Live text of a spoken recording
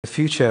The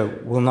future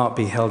will not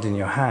be held in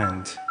your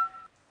hand,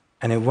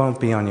 and it won't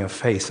be on your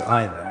face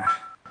either.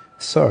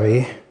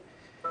 Sorry,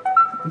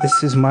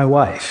 this is my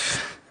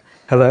wife.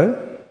 Hello?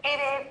 Hey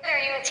babe, are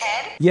you with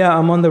Ted? Yeah,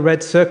 I'm on the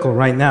red circle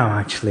right now,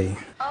 actually.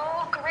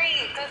 Oh,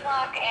 great. Good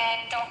luck,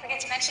 and don't forget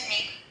to mention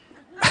me.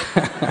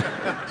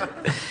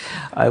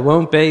 I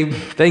won't, babe.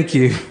 Thank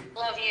you.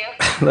 Love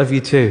you. Love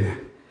you too.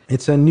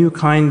 It's a new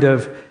kind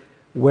of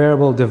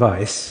wearable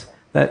device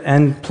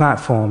and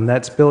platform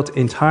that's built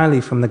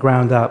entirely from the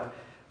ground up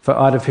for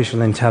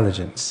artificial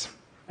intelligence.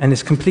 And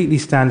it's completely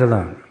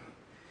standalone.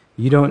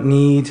 You don't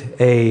need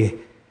a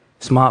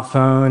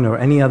smartphone or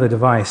any other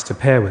device to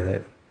pair with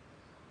it.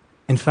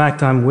 In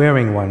fact, I'm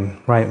wearing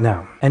one right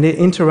now. And it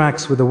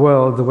interacts with the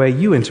world the way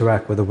you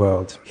interact with the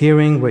world,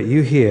 hearing what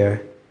you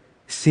hear,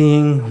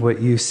 seeing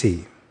what you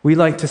see. We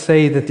like to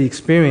say that the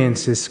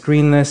experience is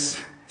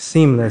screenless,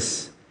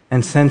 seamless,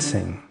 and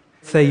sensing.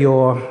 Say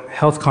you're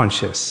health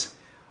conscious,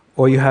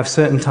 or you have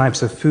certain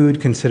types of food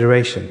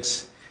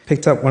considerations.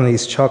 Picked up one of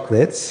these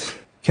chocolates.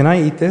 Can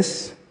I eat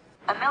this?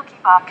 A milky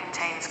bar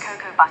contains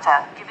cocoa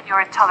butter. Given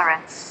your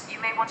intolerance, you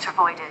may want to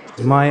avoid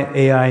it. My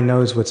AI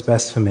knows what's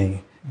best for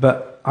me,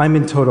 but I'm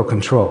in total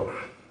control.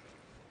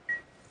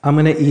 I'm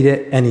going to eat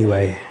it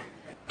anyway.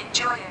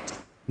 Enjoy it.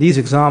 These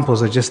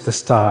examples are just the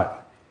start.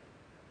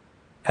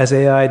 As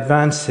AI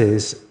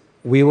advances,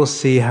 we will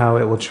see how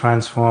it will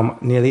transform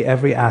nearly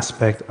every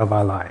aspect of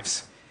our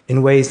lives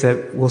in ways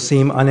that will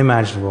seem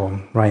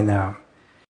unimaginable right now.